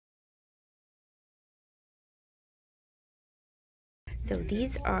So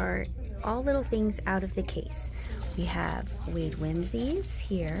these are all little things out of the case. We have Wade Whimsies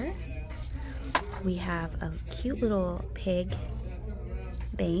here. We have a cute little pig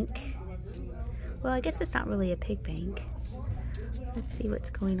bank. Well, I guess it's not really a pig bank. Let's see what's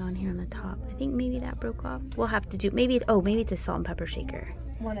going on here on the top. I think maybe that broke off. We'll have to do, maybe it's a salt and pepper shaker.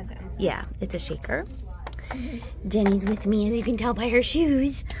 One of them. Yeah, it's a shaker. Jenny's with me, as you can tell by her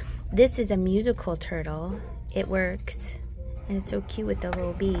shoes. This is a musical turtle. It works, and it's so cute with the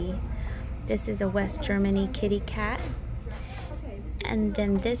little bee. This is a West Germany kitty cat. And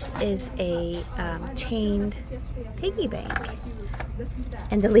then this is a chained piggy bank.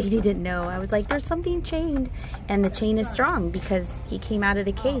 And the lady didn't know. I was like, there's something chained. And the chain is strong because he came out of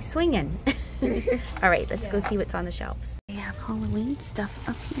the case swinging. All right, let's go see what's on the shelves. They have Halloween stuff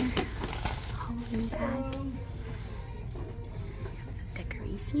up here. Halloween bag. Some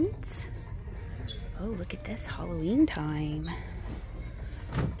decorations. Oh, look at this, Halloween time.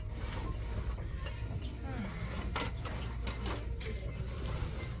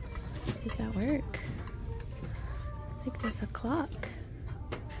 Does that work? I think there's a clock.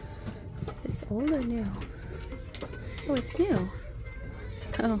 Is this old or new? Oh, it's new.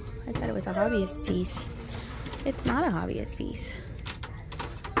 Oh, I thought it was a hobbyist piece. It's not a hobbyist piece.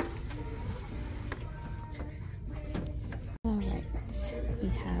 Alright, we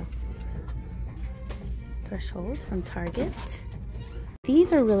have Threshold from Target.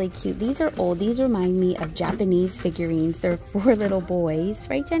 These are really cute. These are old. These remind me of Japanese figurines. They're for little boys.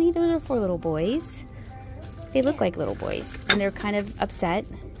 Right, Jenny? Those are for little boys. They look like little boys. And they're kind of upset.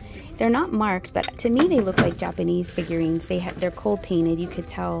 They're not marked, but to me they look like Japanese figurines. They're cold painted. You could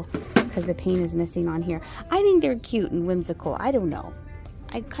tell because the paint is missing on here. I think they're cute and whimsical. I don't know.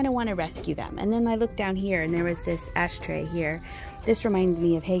 I kind of want to rescue them. And then I looked down here and there was this ashtray here. This reminds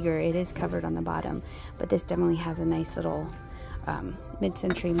me of Hager. It is covered on the bottom, but this definitely has a nice little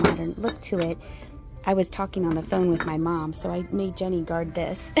mid-century modern look to it. I was talking on the phone with my mom, so I made Jenny guard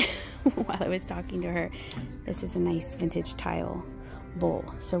this while I was talking to her. This is a nice vintage tile bowl,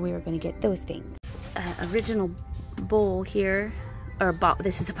 so we were going to get those things. Original bowl here, or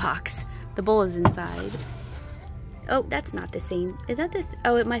this is a box. The bowl is inside. Oh, that's not the same. Is that this?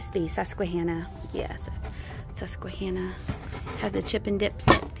 Oh, it must be Susquehanna. Yeah, so Susquehanna has a chip and dip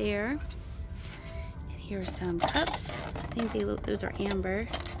set there. Here's some cups. I think those are amber.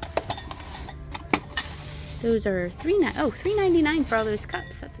 Those are $3.99 for all those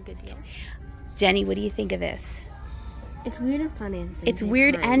cups. That's a good deal. Jenny, what do you think of this? It's weird and funny at the same time. It's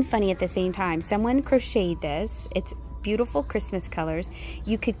weird and funny at the same time. Someone crocheted this. It's beautiful Christmas colors.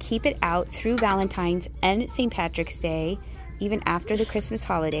 You could keep it out through Valentine's and St. Patrick's Day, even after the Christmas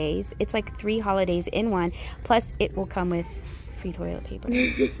holidays. It's like 3 holidays in one. Plus, it will come with free toilet paper.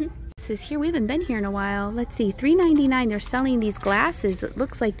 This is here. We haven't been here in a while. Let's see, $3.99. They're selling these glasses. It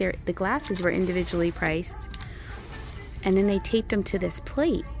looks like the glasses were individually priced. And then they taped them to this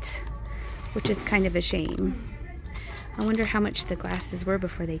plate, which is kind of a shame. I wonder how much the glasses were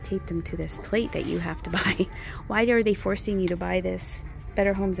before they taped them to this plate that you have to buy. Why are they forcing you to buy this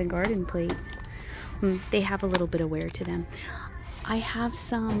Better Homes and Garden plate? They have a little bit of wear to them. I have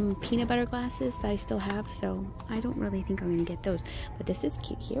some peanut butter glasses that I still have, so I don't really think I'm going to get those. But this is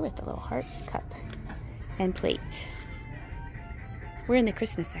cute here with the little heart cup and plate. We're in the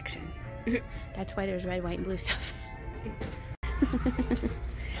Christmas section. That's why there's red, white, and blue stuff.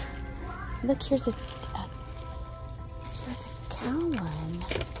 Look, here's a cow one.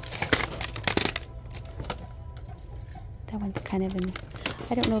 That one's kind of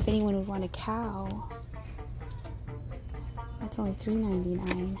I don't know if anyone would want a cow. It's only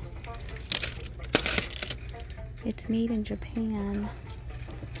 $3.99. It's made in Japan.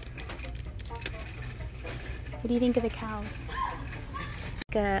 What do you think of the cows?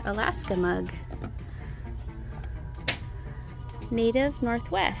 Like a Alaska mug. Native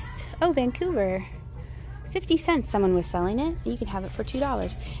Northwest. Oh, Vancouver. 50 cents someone was selling it. You can have it for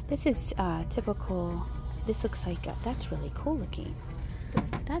 $2. This is typical. This looks like that's really cool looking.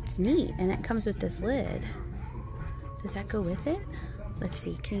 That's neat. And it comes with this lid. Does that go with it? Let's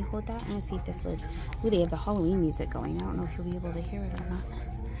see. Can you hold that? I want to see if this lid... Ooh, they have the Halloween music going. I don't know if you'll be able to hear it or not.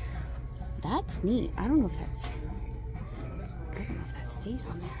 That's neat. I don't know if that stays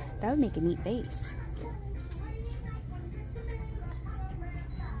on there. That would make a neat base.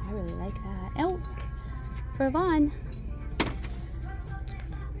 I really like that. Oh, for Yvonne.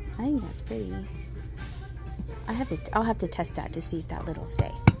 I think that's pretty. I'll have to test that to see if that lid will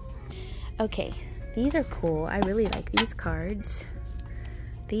stay. Okay. These are cool. I really like these cards.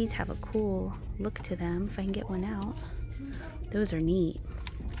 These have a cool look to them. If I can get one out. Those are neat.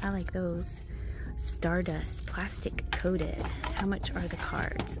 I like those. Stardust, plastic coated. How much are the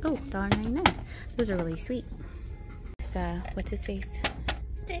cards? Oh, $1.99. Those are really sweet. What's his face?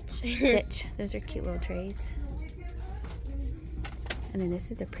 Stitch. Stitch. Those are cute little trays. And then this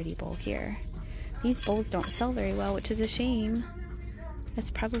is a pretty bowl here. These bowls don't sell very well, which is a shame.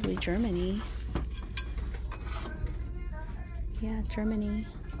 That's probably Germany. Yeah, Germany.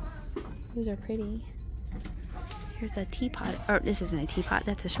 Those are pretty. Here's a teapot. Or this isn't a teapot,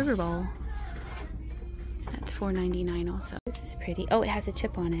 that's a sugar bowl. That's $4.99 also. This is pretty. Oh, it has a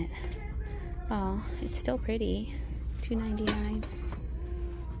chip on it. Oh, it's still pretty. $2.99.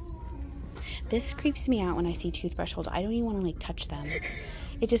 This creeps me out when I see toothbrush holders. I don't even want to like touch them.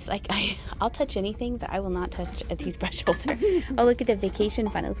 It just like I'll touch anything, but I will not touch a toothbrush holder. Oh, look at the vacation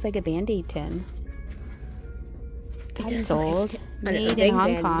fun. It looks like a Band-Aid tin. That's old. Made in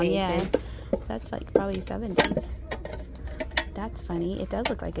Hong Kong, yeah. That's like probably 70s. That's funny. It does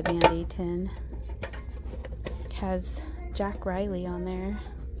look like a Band-Aid tin. It has Jack Riley on there.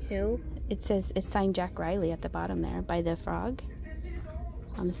 Who? It says it's signed Jack Riley at the bottom there by the frog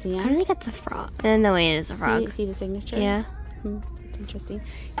on the CM. I don't think it's a frog. And the way it is a frog. See the signature? Yeah. It's interesting.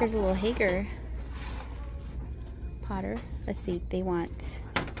 Here's a little Hager Potter. Let's see. They want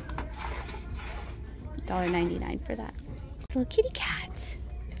 $1.99 for that. Little kitty cats.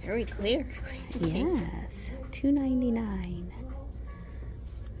 Very clear. Yes. $2.99.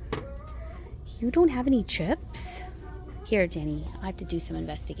 You don't have any chips? Here, Jenny. I have to do some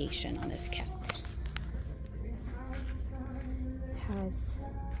investigation on this cat. It has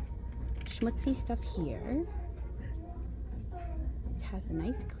schmutzy stuff here. It has a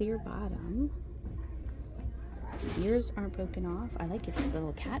nice clear bottom. Its ears aren't broken off. I like its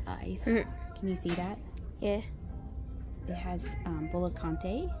little cat eyes. Can you see that? Yeah. It has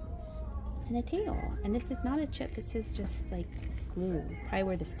Bullacante and a tail. And this is not a chip. This is just like glue. Probably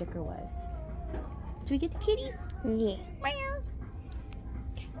where the sticker was. Do we get the kitty? Yeah.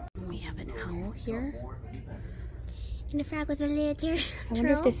 Okay. We have an owl here. And a frog with a little turtle. I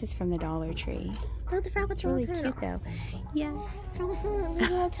wonder if this is from the Dollar Tree. Oh, the frog with It's a really little cute turtle. though. Yes. Frog with a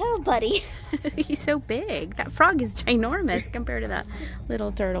little turtle buddy. He's so big. That frog is ginormous compared to that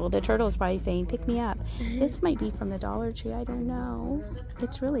little turtle. The turtle is probably saying, pick me up. This might be from the Dollar Tree. I don't know.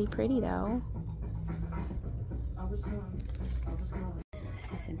 It's really pretty though.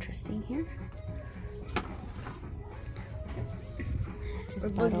 This is interesting here. We're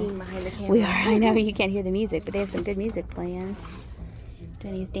boogieing behind the camera. We are. I know you can't hear the music, but they have some good music playing.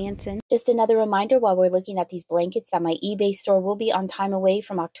 Jenny's dancing. Just another reminder while we're looking at these blankets that my eBay store will be on time away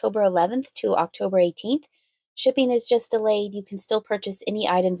from October 11th to October 18th. Shipping is just delayed. You can still purchase any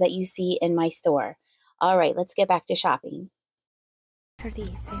items that you see in my store. All right, let's get back to shopping. What are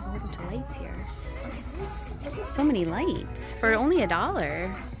these? They have a whole bunch of lights here. So many lights for only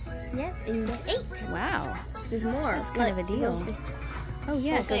 $1. Yep, and you get 8. Wow. There's more. That's kind of a deal. Oh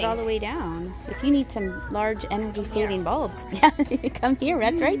yeah, it goes all the way down. If you need some large energy-saving bulbs, yeah, come here.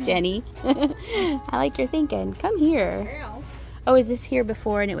 That's right, Jenny. I like your thinking. Come here. Oh, is this here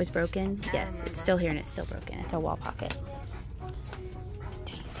before and it was broken? Yes, it's still here and it's still broken. It's a wall pocket.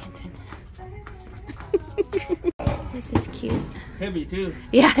 Jenny's dancing. This is cute. Heavy too.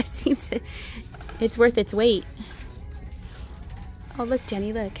 Yeah, it seems it's worth its weight. Oh, look,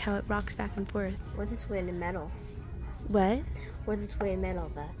 Jenny, look how it rocks back and forth. Worth its weight in metal. What? Worth its weight in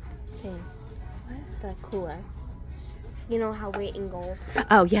metal, the thing. What? The cooler. You know how weight in gold?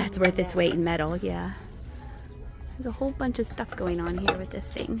 Oh, yeah, it's worth its weight in metal, yeah. There's a whole bunch of stuff going on here with this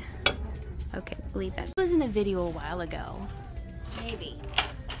thing. Okay, leave that. It was in a video a while ago. Maybe.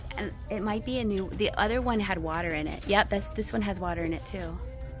 And it might be a new, the other one had water in it. Yep, this one has water in it too.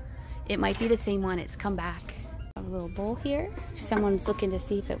 It might be the same one, it's come back. A little bowl here. Someone's looking to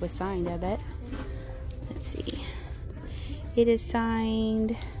see if it was signed, I bet. Let's see. It is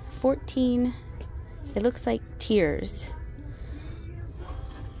signed 14, it looks like Tears.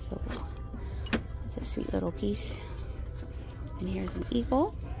 So, it's a sweet little piece. And here's an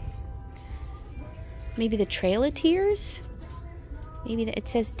eagle. Maybe the Trail of Tears? Maybe it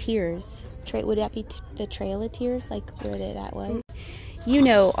says Tears. Would that be the Trail of Tears? Like where that was? You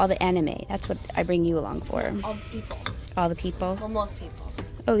know all the anime. That's what I bring you along for. All the people. All the people? Well, most people.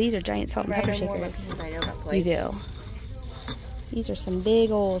 Oh, these are giant salt and pepper shakers. I know that place. You do. These are some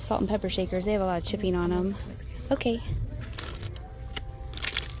big old salt and pepper shakers. They have a lot of chipping on them. Okay.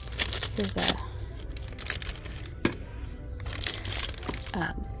 Here's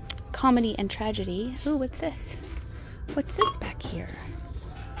a comedy and tragedy. Ooh, what's this? What's this back here?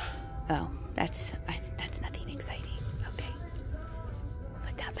 Oh, that's nothing exciting. Okay.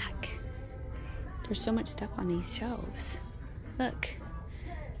 Put that back. There's so much stuff on these shelves. Look.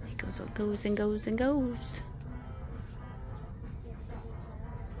 It goes Goes and goes and goes.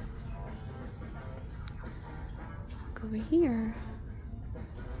 Look over here.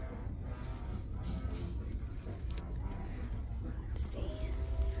 Let's see.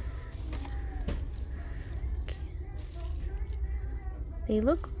 They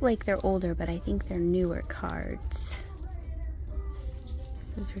look like they're older, but I think they're newer cards.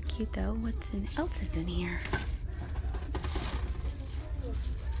 Those are cute though. What else is in here?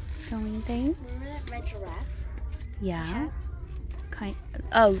 Sewing thing. Remember that red giraffe? Yeah.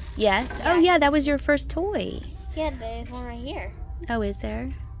 Oh, yes. Oh, yeah, that was your first toy. Yeah, there's one right here. Oh, is there?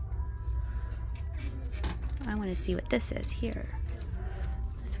 I want to see what this is here.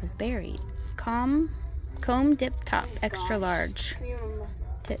 This was buried. Comb dip top, extra large.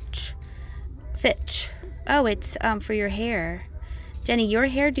 Fitch. Oh, it's for your hair. Jenny, your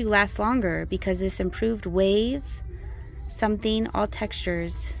hair do last longer because this improved wave, something, all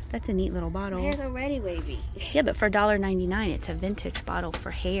textures. That's a neat little bottle. My hair's already wavy. Yeah, but for $1.99, it's a vintage bottle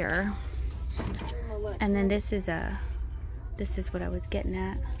for hair. And then this is what I was getting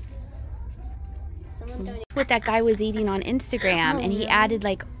at. What that guy was eating on Instagram, and he added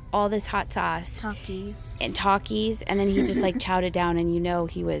like all this hot sauce. Talkies, and then he just like chowed it down, and you know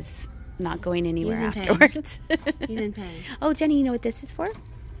he was not going anywhere afterwards. He's in pain. Oh, Jenny, you know what this is for?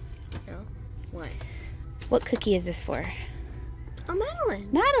 No. What? What cookie is this for? Oh, Madeline.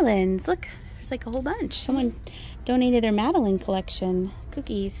 Madeline's. Look, there's like a whole bunch. Someone donated their Madeline collection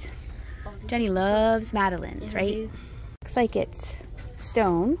cookies. Oh, Jenny loves Madeline's, right? Looks like it's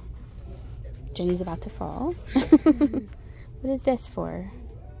stone. Jenny's about to fall. What is this for?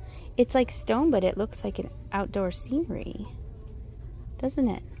 It's like stone, but it looks like an outdoor scenery. Doesn't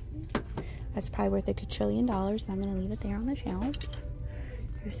it? That's probably worth $1 quadrillion. I'm going to leave it there on the shelf.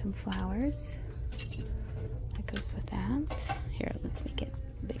 Here's some flowers. That goes with that. Here, let's make it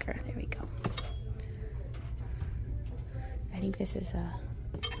bigger. There we go. I think this is a...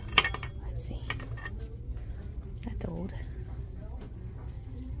 Let's see. That's old.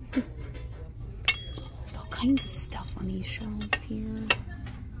 There's all kinds of stuff on these shelves here.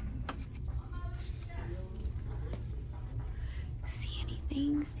 See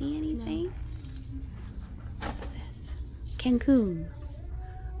anything? See anything? No. What's this? Cancun.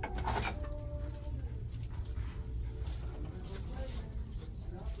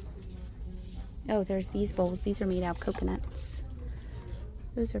 Oh, there's these bowls. These are made out of coconuts.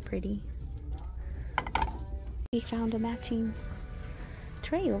 Those are pretty. We found a matching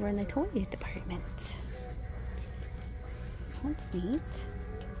tray over in the toy department. That's neat.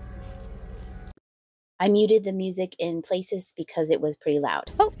 I muted the music in places because it was pretty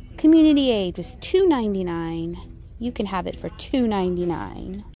loud. Oh, community aid was $2.99. You can have it for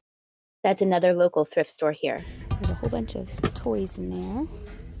 $2.99. That's another local thrift store here. There's a whole bunch of toys in there.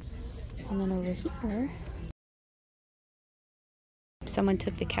 And then over here, someone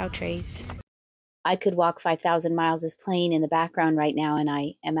took the cow trays. I Could Walk 5,000 Miles is playing in the background right now, and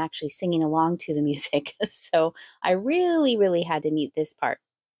I am actually singing along to the music. So I really, really had to mute this part.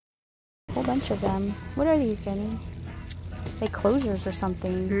 A whole bunch of them. What are these, Jenny? Like closures or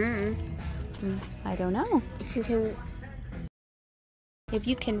something? I don't know. If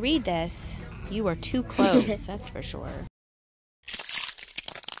you can read this, you are too close. That's for sure.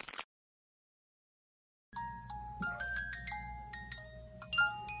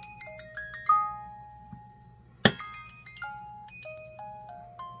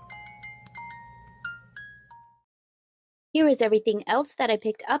 Here is everything else that I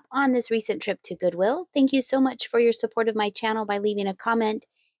picked up on this recent trip to Goodwill. Thank you so much for your support of my channel by leaving a comment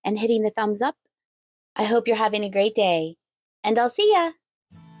and hitting the thumbs up. I hope you're having a great day, and I'll see ya!